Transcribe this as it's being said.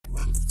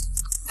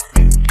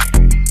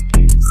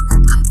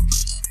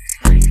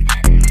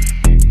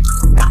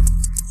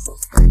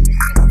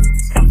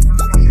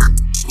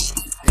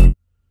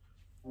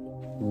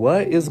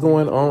What is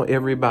going on,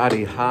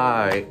 everybody?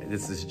 Hi,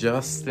 this is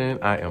Justin.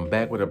 I am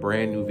back with a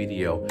brand new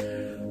video.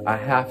 I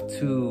have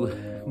to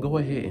go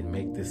ahead and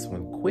make this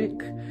one quick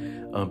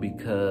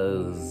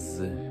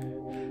because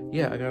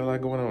yeah, I got a lot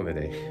going on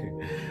today.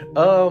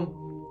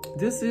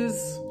 This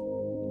is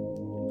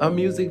a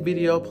music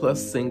video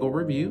plus single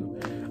review.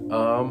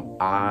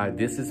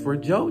 This is for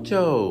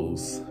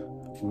JoJo's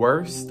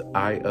Worst,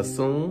 I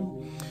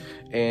assume,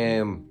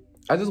 and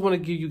I just want to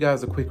give you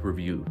guys a quick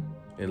review.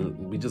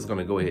 And we're just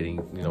gonna go ahead and,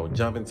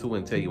 jump into it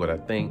and tell you what I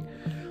think.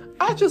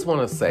 I just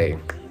wanna say,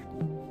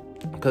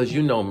 because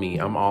you know me,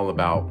 I'm all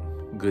about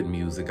good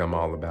music. I'm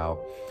all about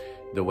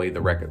the way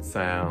the record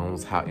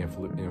sounds, how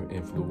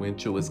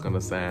influential it's gonna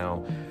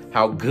sound,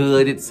 how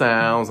good it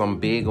sounds. I'm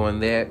big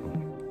on that.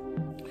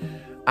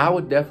 I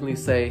would definitely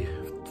say,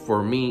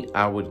 for me,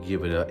 I would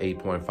give it an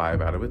 8.5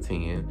 out of a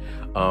 10,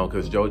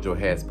 because JoJo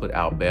has put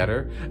out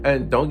better.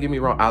 And don't get me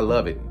wrong, I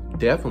love it.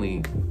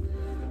 Definitely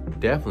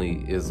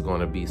is going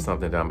to be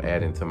something that I'm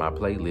adding to my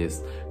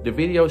playlist. The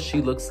video,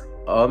 she looks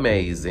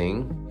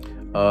amazing.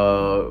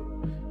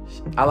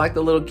 I like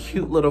the little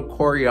cute little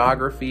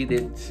choreography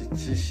that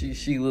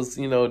she was,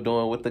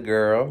 doing with the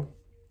girl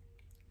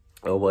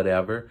or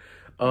whatever.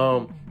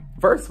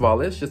 First of all,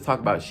 let's just talk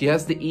about, she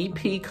has the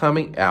EP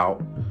coming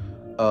out.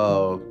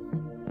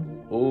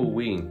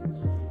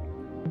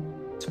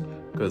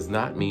 Because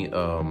not me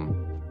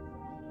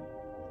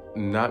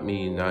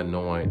not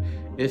knowing.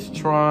 It's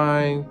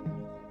trying.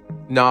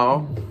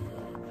 No,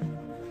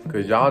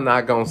 because y'all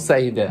not gonna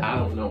say that I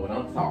don't know what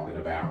I'm talking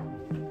about.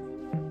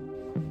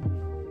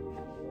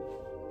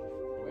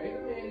 Wait a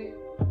minute.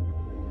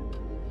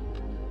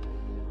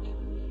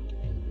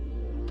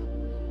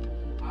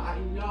 I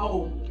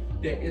know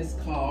that it's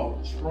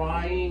called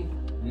trying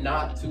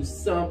not to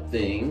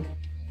something.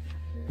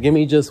 Give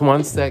me just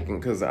 1 second,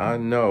 because I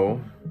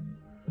know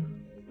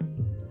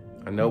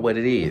what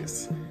it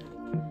is.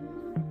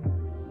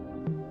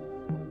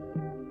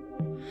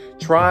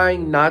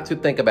 Trying Not to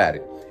Think About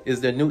It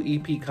is the new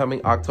EP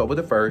coming October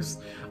the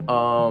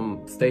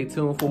 1st. Stay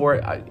tuned for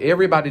it.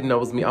 Everybody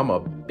knows me. I'm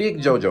a big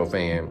JoJo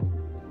fan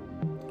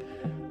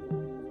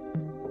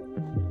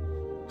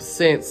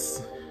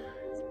since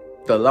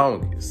the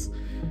longest.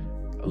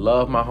 I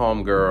love my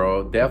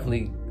homegirl.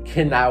 Definitely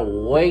cannot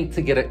wait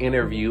to get an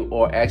interview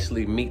or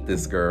actually meet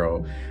this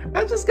girl.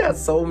 I just got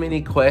so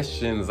many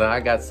questions and I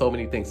got so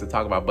many things to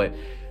talk about. But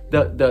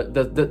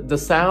the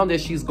sound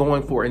that she's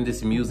going for in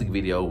this music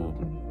video,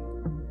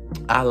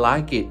 I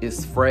like it.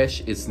 It's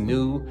fresh, it's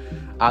new.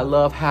 I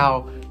love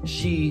how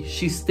she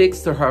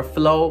sticks to her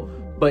flow,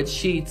 but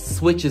she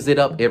switches it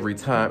up every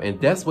time, and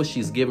that's what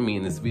she's giving me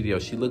in this video.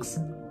 She looks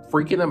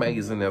freaking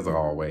amazing as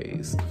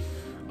always.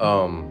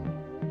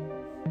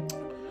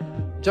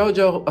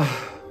 JoJo, I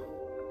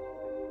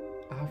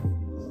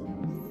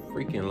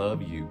freaking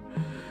love you.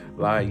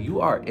 Like,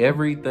 you are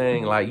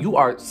everything. Like, you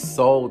are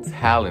so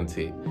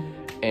talented.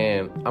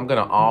 And I'm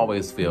gonna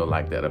always feel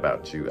like that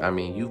about you. I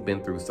mean, you've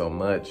been through so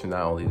much,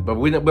 not only, but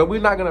we're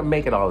not gonna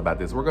make it all about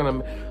this. We're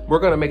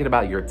gonna make it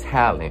about your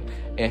talent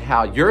and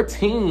how your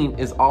team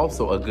is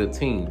also a good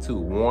team too.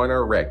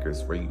 Warner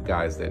Records, for you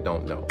guys that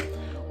don't know,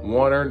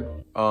 Warner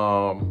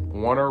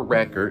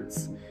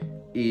Records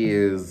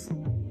is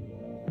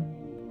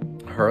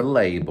her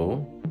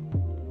label,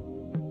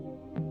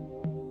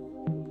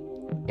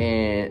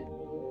 and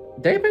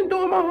they've been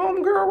doing my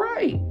homegirl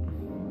right.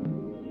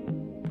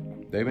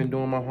 They've been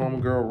doing my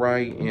homegirl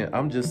right, and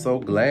I'm just so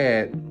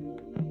glad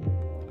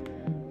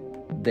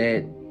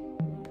that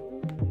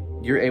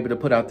you're able to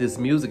put out this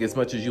music as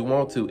much as you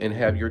want to and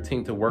have your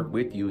team to work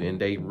with you, and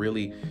they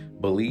really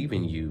believe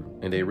in you,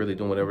 and they really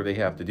do whatever they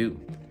have to do.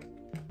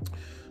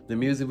 The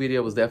music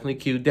video was definitely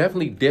cute,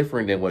 definitely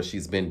different than what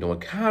she's been doing.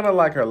 Kind of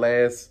like her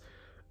last,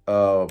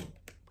 kind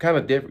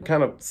of different,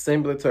 kind of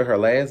similar to her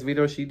last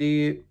video she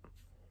did.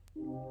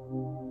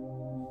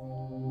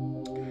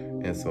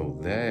 And so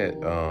that,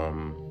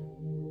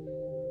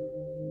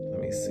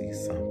 let me see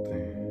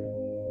something.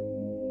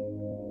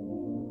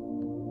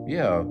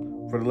 Yeah,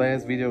 for the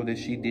last video that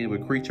she did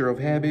with Creature of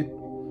Habit,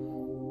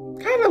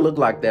 kind of looked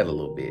like that a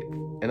little bit.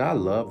 And I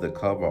love the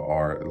cover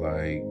art,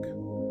 like,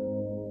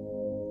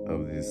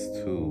 of this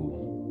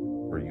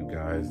too, for you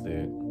guys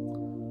that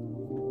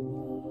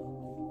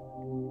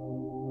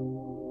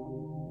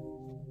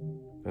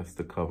that's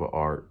the cover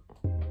art.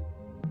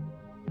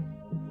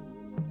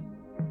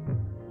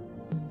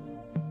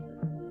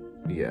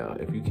 Yeah,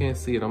 if you can't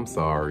see it, I'm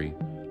sorry.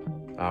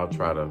 I'll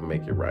try to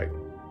make it right.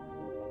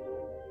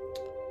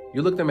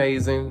 You looked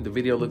amazing. The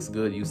video looks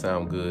good. You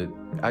sound good.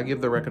 I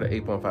give the record an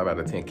 8.5 out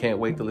of 10. Can't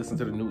wait to listen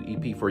to the new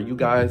EP for you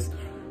guys.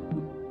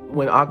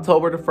 When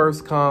October the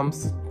 1st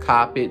comes,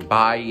 cop it,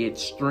 buy it,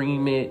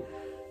 stream it.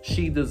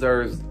 She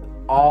deserves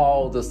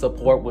all the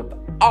support with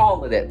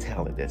all of that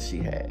talent that she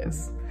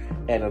has.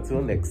 And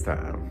until next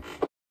time.